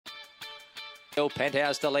Still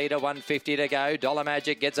Penthouse the leader, 150 to go. Dollar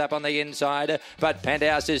Magic gets up on the inside, but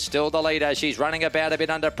Penthouse is still the leader. She's running about a bit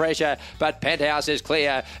under pressure, but Penthouse is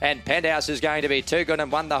clear, and Penthouse is going to be too good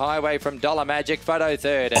and won the highway from Dollar Magic. Photo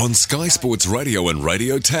third. On Sky Sports Radio and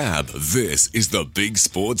Radio Tab, this is the Big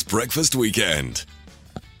Sports Breakfast Weekend.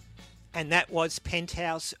 And that was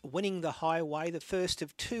Penthouse winning the highway, the first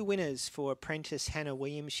of two winners for Apprentice Hannah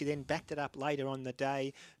Williams. She then backed it up later on the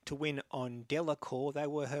day to win on Delacour. They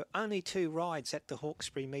were her only two rides at the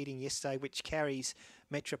Hawkesbury meeting yesterday, which carries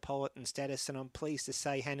metropolitan status. And I'm pleased to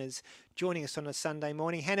say Hannah's joining us on a Sunday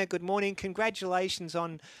morning. Hannah, good morning. Congratulations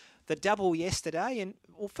on the double yesterday. And,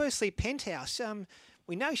 well, firstly, Penthouse.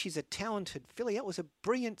 We know she's a talented filly. That was a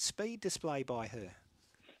brilliant speed display by her.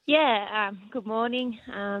 Yeah, good morning.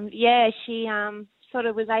 She sort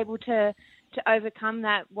of was able to overcome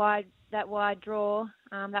that wide draw.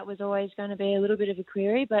 That was always going to be a little bit of a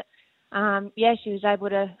query, but she was able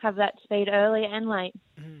to have that speed early and late.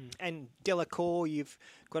 And Delacour, you've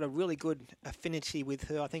got a really good affinity with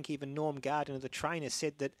her. I think even Norm Gardner, the trainer,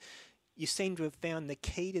 said that you seem to have found the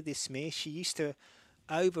key to this mare. She used to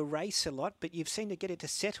over-race a lot, but you've seemed to get her to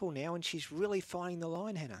settle now, and she's really finding the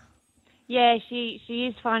line, Hannah. Yeah, she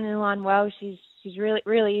is finding the line well. She's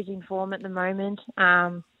really is in form at the moment.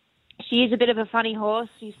 She is a bit of a funny horse.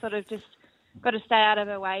 You sort of just got to stay out of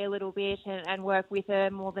her way a little bit and work with her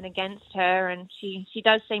more than against her. And she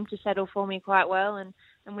does seem to settle for me quite well, and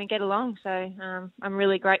we get along. So I'm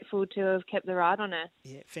really grateful to have kept the ride on her.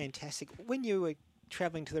 Yeah, fantastic. When you were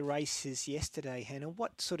travelling to the races yesterday, Hannah,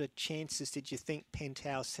 what sort of chances did you think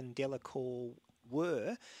Penthouse and Delacour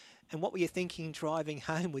were? And what were you thinking driving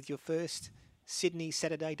home with your first Sydney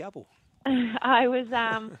Saturday double? I was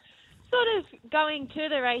sort of going to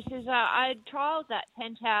the races. I trialled that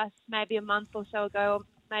Penthouse maybe a month or so ago, or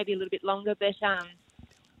maybe a little bit longer, but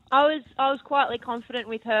I was quietly confident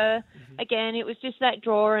with her. Again, it was just that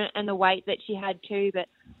draw and the weight that she had too, but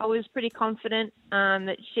I was pretty confident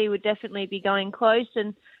that she would definitely be going close.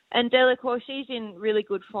 And Delacour, she's in really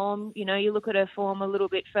good form. You know, you look at her form a little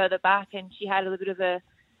bit further back, and she had a little bit of a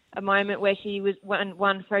moment where she was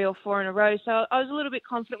won 3 or 4 in a row. So I was a little bit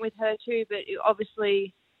confident with her too, but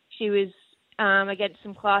obviously she was against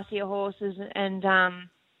some classier horses, and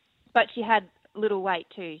but she had little weight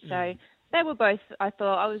too. So they were both. I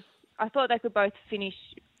thought they could both finish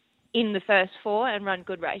in the first 4 and run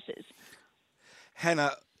good races.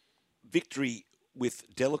 Hannah, victory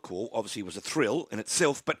with Delacour obviously was a thrill in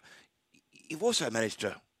itself, but you've also managed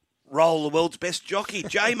to roll the world's best jockey,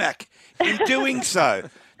 J-Mac, in doing so.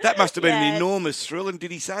 That must have been an enormous thrill. And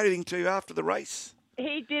did he say anything to you after the race?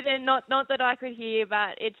 He didn't, not that I could hear,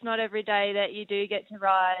 but it's not every day that you do get to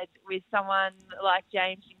ride with someone like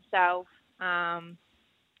James himself.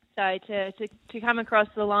 So to come across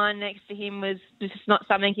the line next to him was just not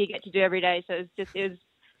something you get to do every day. So it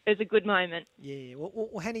was a good moment. Yeah.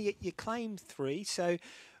 Well, Hannah, you claimed 3, so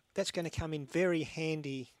that's going to come in very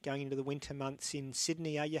handy going into the winter months in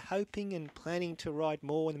Sydney. Are you hoping and planning to ride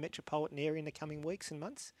more in the metropolitan area in the coming weeks and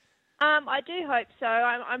months? I do hope so.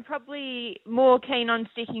 I'm probably more keen on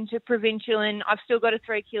sticking to provincial, and I've still got a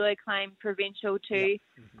 3 kilo claim provincial too.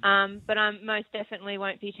 Yep. But I most definitely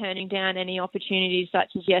won't be turning down any opportunities such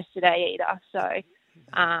as yesterday either. So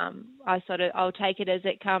I'll take it as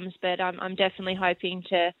it comes, but I'm definitely hoping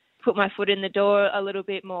to put my foot in the door a little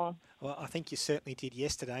bit more. Well, I think you certainly did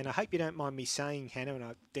yesterday, and I hope you don't mind me saying, Hannah,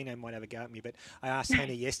 and Dino might have a go at me, but I asked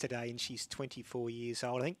Hannah yesterday, and she's 24 years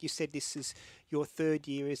old. I think you said this is your 3rd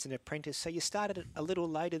year as an apprentice, so you started a little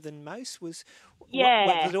later than most. Was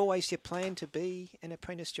it always your plan to be an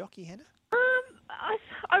apprentice jockey, Hannah?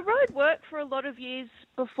 I rode work for a lot of years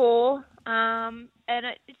before, and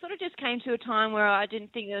it sort of just came to a time where I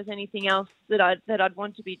didn't think there was anything else that I'd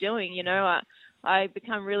want to be doing. You know, I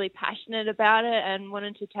become really passionate about it and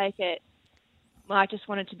wanted to take it. I just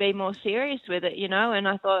wanted to be more serious with it, you know, and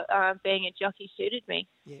I thought being a jockey suited me.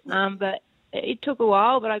 Yeah. But it took a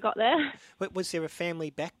while, but I got there. Was there a family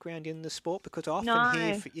background in the sport? Because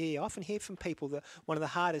I often hear from people that one of the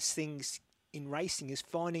hardest things in racing is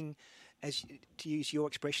finding, as to use your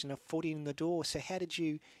expression, a foot in the door. So how did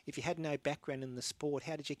you, if you had no background in the sport,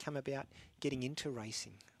 how did you come about getting into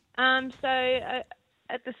racing?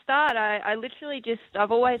 At the start, I literally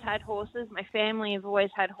I've always had horses. My family have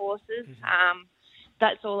always had horses.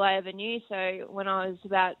 That's all I ever knew. So when I was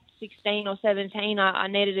about 16 or 17, I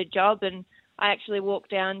needed a job, and I actually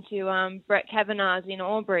walked down to Brett Kavanagh's in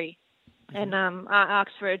Albury and I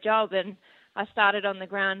asked for a job, and I started on the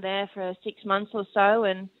ground there for 6 months or so,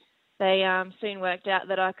 and they soon worked out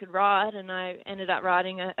that I could ride, and I ended up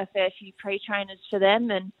riding a fair few pre-trainers for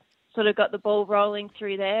them and sort of got the ball rolling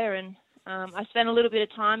through there, and I spent a little bit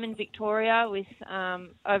of time in Victoria with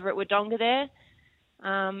over at Wodonga there,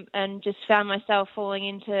 and just found myself falling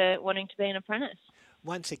into wanting to be an apprentice.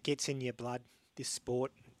 Once it gets in your blood, this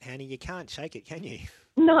sport, Hannah, you can't shake it, can you?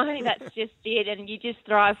 No, that's just it, and you just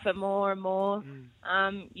thrive for more and more.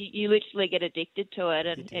 You literally get addicted to it,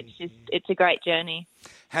 and it's a great journey.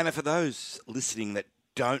 Hannah, for those listening that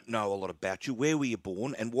don't know a lot about you, where were you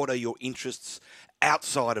born and what are your interests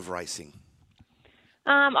outside of racing?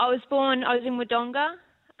 I was in Wodonga,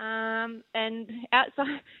 and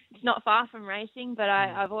outside, it's not far from racing, but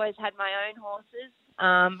I've always had my own horses.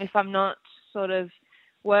 If I'm not sort of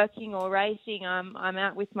working or racing, I'm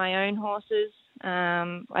out with my own horses.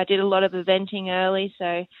 I did a lot of eventing early, so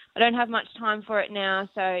I don't have much time for it now.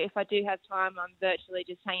 So if I do have time, I'm virtually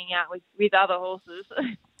just hanging out with other horses.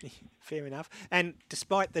 Fair enough. And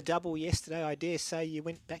despite the double yesterday, I dare say you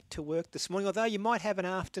went back to work this morning, although you might have an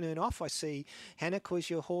afternoon off, I see, Hannah, because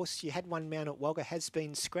your horse, you had one mount at Wagga, has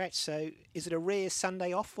been scratched. So is it a rare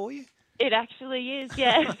Sunday off for you? It actually is,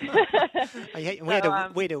 yes.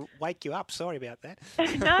 Where to wake you up? Sorry about that. No,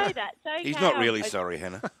 that's okay. He's not really sorry,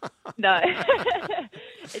 Hannah. No.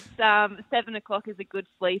 It's 7 o'clock is a good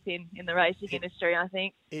sleep in the racing industry, I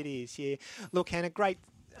think. It is, yeah. Look, Hannah, great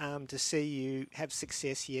to see you have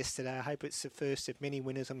success yesterday. I hope it's the first of many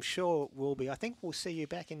winners. I'm sure it will be. I think we'll see you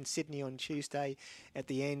back in Sydney on Tuesday at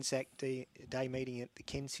the Anzac Day meeting at the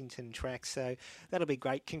Kensington track. So that'll be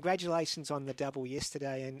great. Congratulations on the double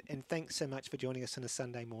yesterday, and thanks so much for joining us on a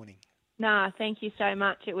Sunday morning. No, thank you so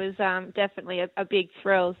much. It was definitely a big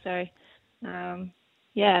thrill. So,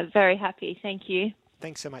 very happy. Thank you.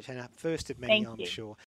 Thanks so much, Hannah. First of many, Thank I'm you. sure.